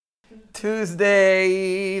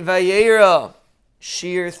Tuesday, Vayera,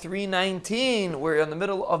 Shiur 319. We're in the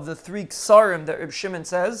middle of the three ksarim that Reb Shimon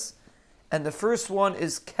says, and the first one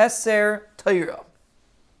is Keser Torah,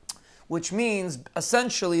 which means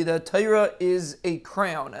essentially that Torah is a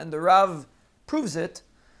crown, and the Rav proves it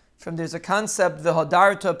from there's a concept, the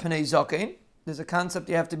Hadarta Pnei Zaken. There's a concept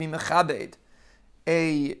you have to be mechabed,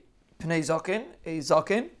 a Pnei Zaken, a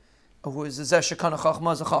Zaken, who is a Zeshakana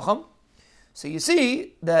Chachma, a Chacham. So you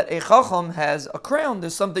see that a Chacham has a crown.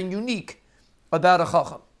 There's something unique about a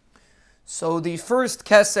Chacham. So the first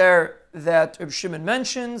Keser that Reb Shimon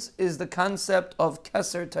mentions is the concept of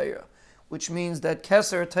Keser Torah, which means that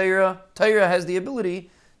Keser Torah has the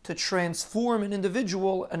ability to transform an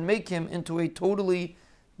individual and make him into a totally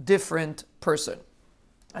different person.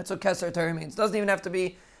 That's what Keser Torah means. It doesn't even have to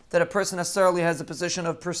be that a person necessarily has a position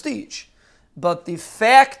of prestige, but the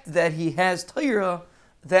fact that he has Torah,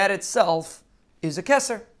 that itself is a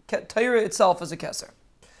keser. Torah itself is a keser.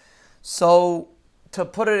 So, to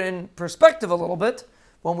put it in perspective a little bit,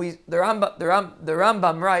 when the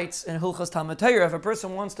Rambam writes in Hilchas Talmud Torah, if a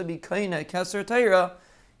person wants to be kaina keser Torah,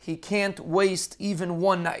 he can't waste even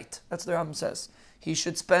one night. That's what the Rambam says. He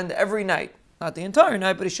should spend every night, not the entire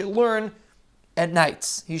night, but he should learn at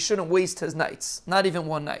nights. He shouldn't waste his nights, not even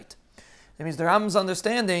one night. That means the Rambam's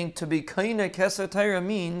understanding to be kaina keser Torah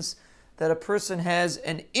means that a person has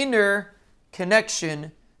an inner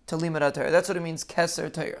connection to Limud Torah. That's what it means,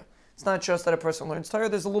 Keser Torah. It's not just that a person learns Torah,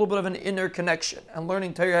 there's a little bit of an inner connection. And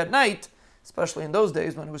learning Torah at night, especially in those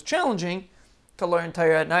days when it was challenging to learn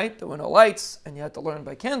Torah at night, there were no lights, and you had to learn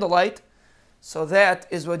by candlelight. So that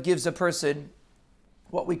is what gives a person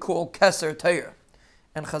what we call Keser Torah.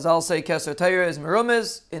 And Chazal say Keser Torah is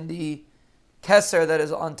merumez in the Keser that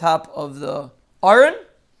is on top of the Aron.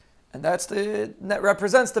 And that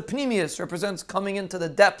represents the pnimius, represents coming into the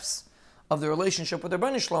depths of the relationship with the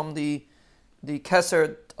Rebbeinu Shalom. The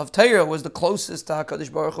Keser of Torah was the closest to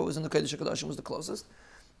HaKadosh Baruch Hu, was in the Kodesh HaKadoshim, was the closest,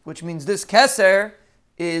 which means this Keser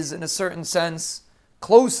is, in a certain sense,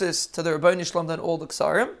 closest to the Rebbeinu Shalom than all the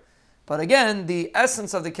Ksarim. But again, the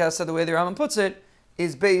essence of the Keser, the way the Rambam puts it,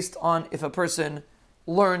 is based on if a person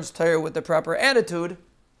learns Torah with the proper attitude,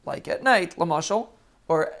 like at night, lamashal,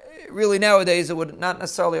 or really nowadays it would not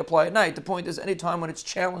necessarily apply at night. The point is any time when it's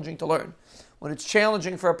challenging to learn. When it's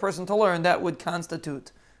challenging for a person to learn, that would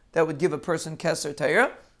give a person Keser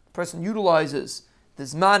Torah. The person utilizes the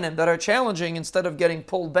zmanim that are challenging instead of getting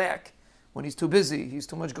pulled back. When he's too busy, he's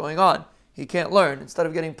too much going on, he can't learn. Instead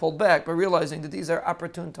of getting pulled back, but realizing that these are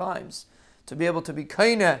opportune times to be able to be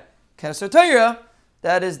kaina Keser Torah,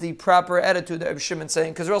 that is the proper attitude that Reb Shimon's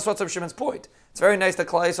saying. Because else, what's Reb Shimon's point? It's very nice that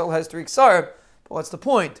Klal Yisrael has three ksar, but what's the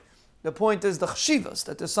point? The point is the chshivas,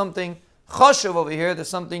 that there's something chashuv over here, there's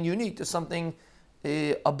something unique, there's something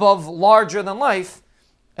above, larger than life,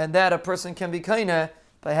 and that a person can be kaina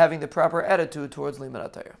by having the proper attitude towards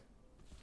Limud Torah.